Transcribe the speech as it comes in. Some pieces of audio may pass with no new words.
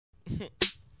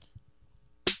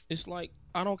It's like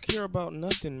I don't care about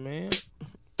nothing, man.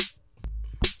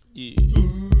 Yeah.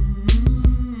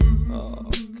 Oh,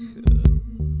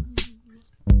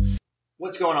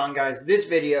 What's going on, guys? This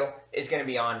video is going to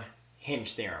be on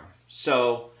hinge theorem.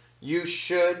 So you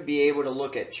should be able to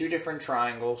look at two different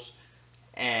triangles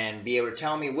and be able to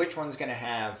tell me which one's going to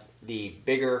have the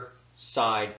bigger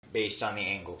side based on the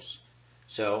angles.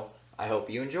 So I hope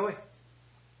you enjoy.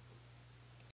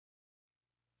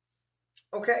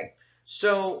 Okay,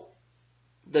 so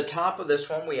the top of this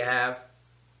one we have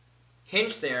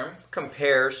hinge theorem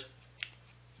compares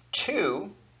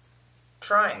two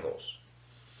triangles.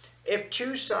 If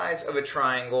two sides of a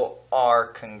triangle are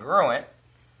congruent,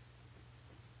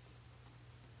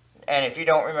 and if you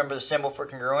don't remember the symbol for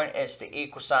congruent, it's the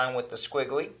equal sign with the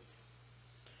squiggly.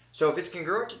 So if it's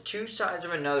congruent to two sides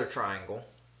of another triangle,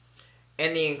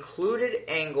 and the included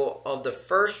angle of the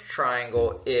first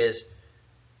triangle is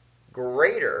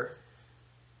greater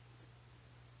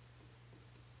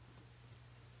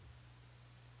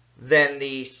than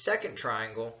the second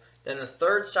triangle, then the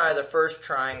third side of the first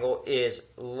triangle is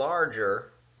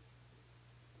larger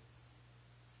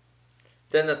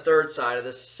than the third side of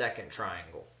the second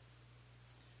triangle.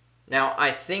 Now, I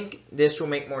think this will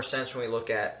make more sense when we look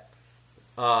at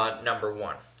number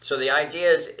one. So the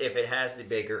idea is if it has the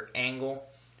bigger angle,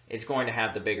 it's going to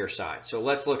have the bigger side. So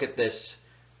let's look at this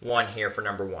one here for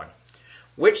number one.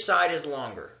 Which side is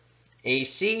longer,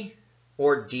 AC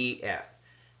or DF?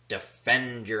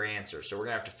 Defend your answer. So we're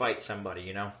going to have to fight somebody,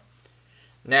 you know.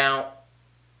 Now,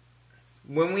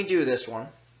 when we do this one,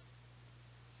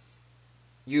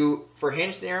 for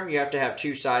hinge theorem, you have to have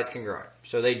two sides congruent.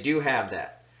 So they do have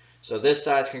that. So this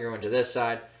side is congruent to this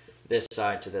side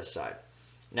to this side.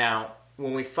 Now,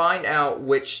 when we find out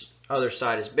which other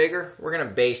side is bigger, we're going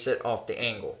to base it off the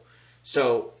angle.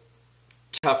 So,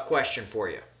 tough question for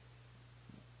you.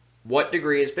 What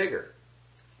degree is bigger?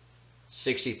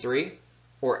 63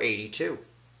 or 82?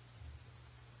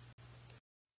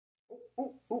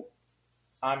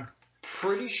 I'm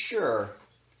pretty sure,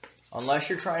 unless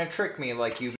you're trying to trick me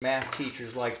like you math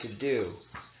teachers like to do,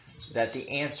 that the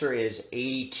answer is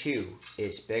 82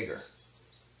 is bigger.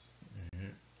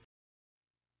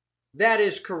 That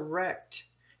is correct.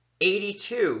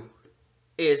 82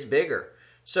 is bigger.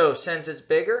 So since it's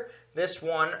bigger, this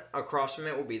one across from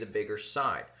it will be the bigger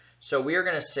side. So we are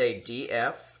going to say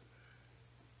DF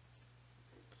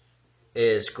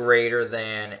is greater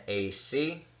than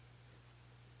AC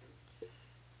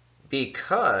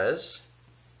because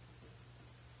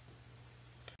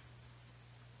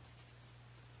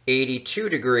 82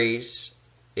 degrees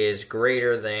is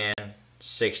greater than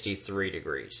 63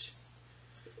 degrees.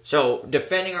 So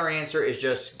defending our answer is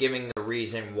just giving the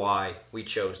reason why we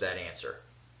chose that answer.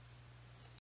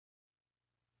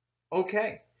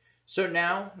 Okay, so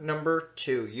now number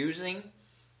two, using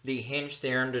the hinge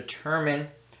theorem, determine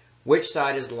which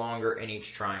side is longer in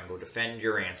each triangle. Defend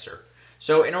your answer.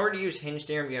 So in order to use hinge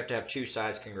theorem, you have to have two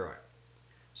sides congruent.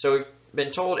 So we've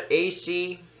been told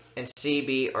AC and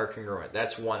CB are congruent.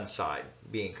 That's one side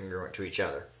being congruent to each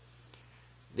other.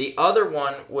 The other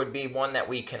one would be one that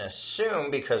we can assume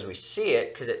because we see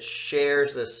it, because it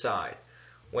shares the side.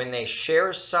 When they share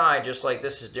a side, just like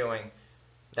this is doing,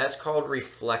 that's called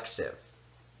reflexive.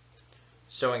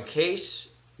 So in case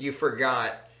you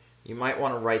forgot, you might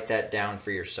want to write that down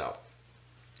for yourself.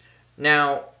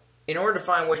 Now, in order to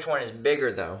find which one is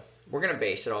bigger, though, we're going to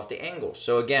base it off the angle.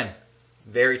 So again,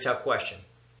 very tough question.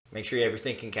 Make sure you have your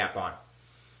thinking cap on.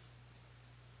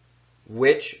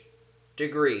 Which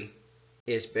degree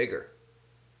is bigger?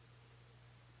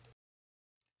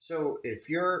 So if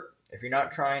you're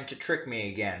not trying to trick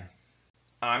me again,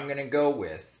 I'm going to go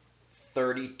with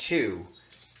 32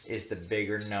 is the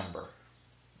bigger number.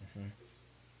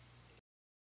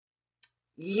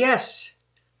 Yes,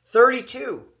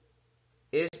 32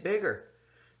 is bigger.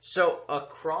 So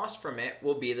across from it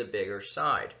will be the bigger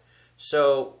side.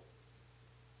 So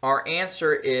our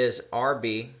answer is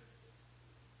RB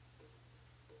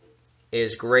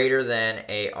is greater than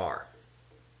AR.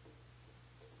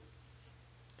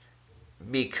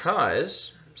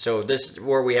 Because, so this is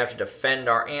where we have to defend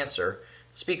our answer.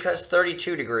 It's because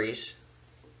 32 degrees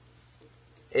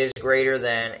is greater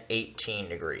than 18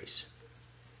 degrees.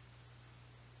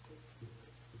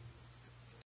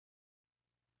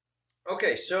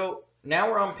 Okay, so now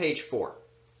we're on page 4.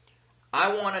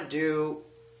 I want to do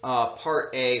part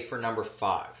A for number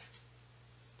 5.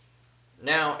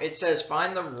 Now, it says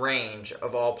find the range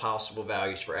of all possible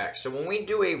values for x. So when we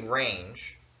do a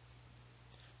range,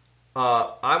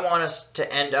 I want us to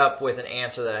end up with an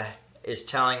answer that is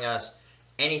telling us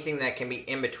anything that can be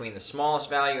in between the smallest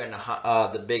value and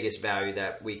the biggest value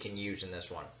that we can use in this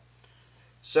one.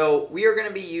 So we are going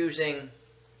to be using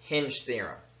hinge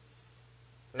theorem.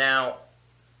 Now,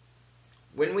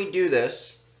 when we do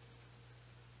this,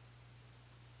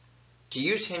 to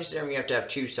use hinge theorem, you have to have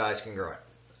two sides congruent.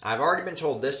 I've already been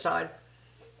told this side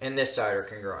and this side are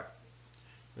congruent.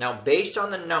 Now, based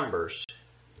on the numbers,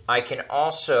 I can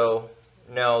also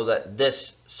know that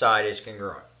this side is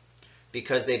congruent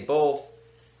because they both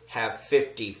have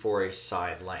 50 for a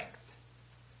side length.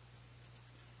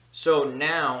 So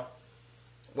now,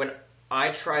 when I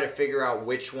try to figure out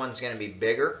which one's going to be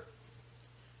bigger,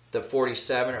 the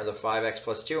 47 or the 5x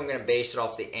plus 2, I'm going to base it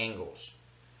off the angles.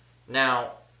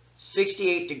 Now,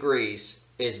 68 degrees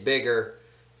is bigger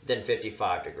than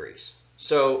 55 degrees.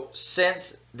 So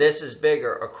since this is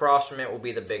bigger, across from it will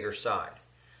be the bigger side.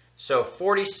 So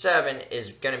 47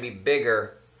 is going to be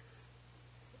bigger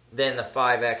than the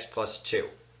 5x plus 2.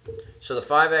 So the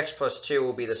 5x plus 2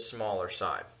 will be the smaller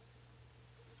side.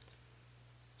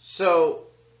 So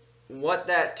what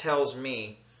that tells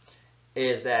me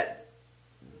is that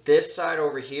this side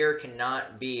over here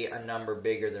cannot be a number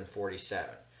bigger than 47.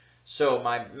 So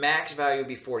my max value would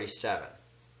be 47.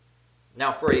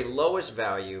 Now for a lowest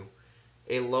value,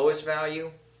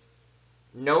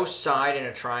 no side in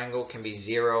a triangle can be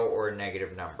 0 or a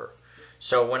negative number.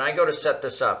 So when I go to set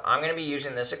this up, I'm going to be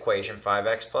using this equation,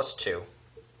 5x plus 2.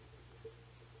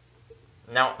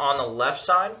 Now on the left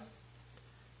side,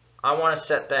 I want to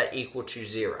set that equal to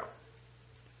 0.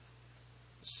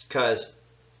 Because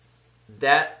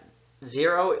that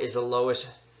 0 is the lowest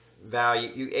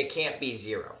value. It can't be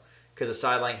 0 because the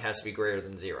side length has to be greater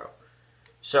than 0.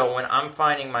 So when I'm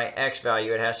finding my x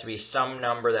value, it has to be some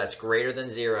number that's greater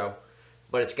than 0,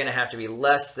 but it's going to have to be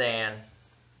less than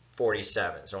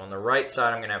 47. So on the right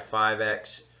side, I'm going to have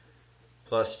 5x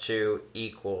plus 2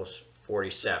 equals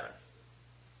 47.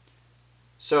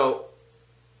 So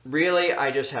really, I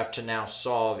just have to now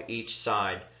solve each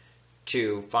side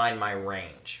to find my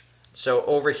range. So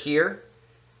over here,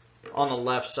 on the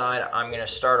left side, I'm going to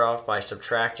start off by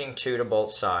subtracting 2 to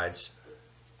both sides.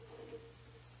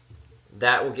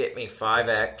 That will get me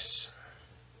 5x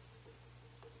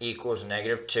equals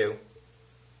negative 2.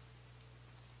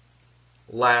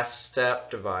 Last step,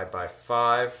 divide by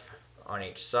 5 on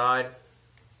each side.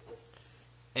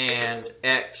 And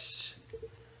x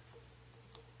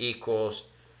equals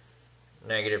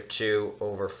negative 2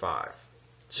 over 5.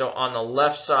 So on the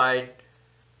left side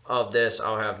of this,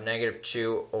 I'll have negative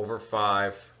 2 over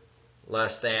 5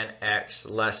 less than x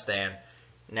less than.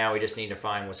 Now we just need to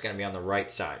find what's going to be on the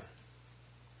right side.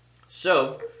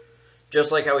 So,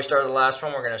 just like how we started the last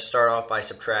one, we're going to start off by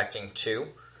subtracting 2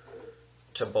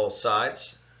 to both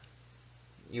sides.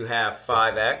 You have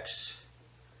 5x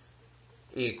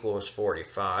equals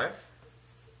 45.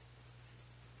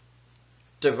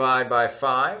 Divide by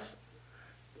 5.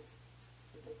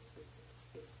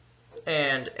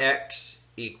 And x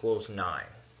equals 9.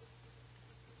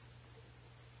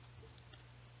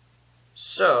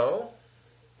 So,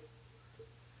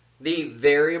 the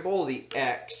variable, the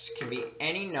x, can be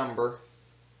any number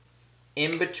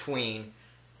in between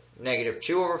negative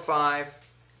 2 over 5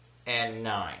 and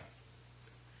 9.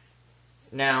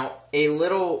 Now, a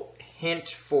little hint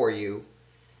for you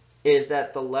is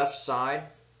that the left side,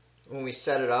 when we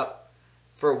set it up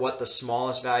for what the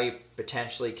smallest value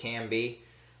potentially can be,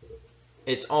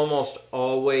 it's almost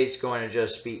always going to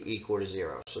just be equal to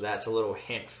 0. So that's a little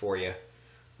hint for you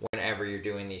whenever you're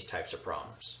doing these types of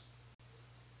problems.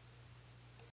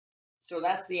 So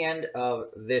that's the end of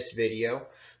this video.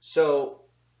 So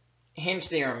hinge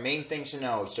theorem, main things to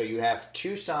know. So you have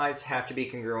two sides have to be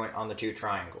congruent on the two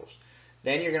triangles.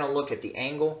 Then you're going to look at the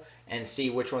angle and see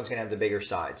which one's going to have the bigger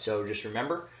side. So just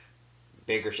remember,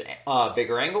 bigger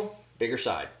angle, bigger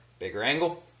side. Bigger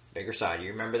angle, bigger side.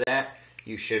 You remember that?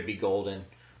 You should be golden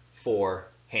for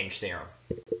hinge theorem.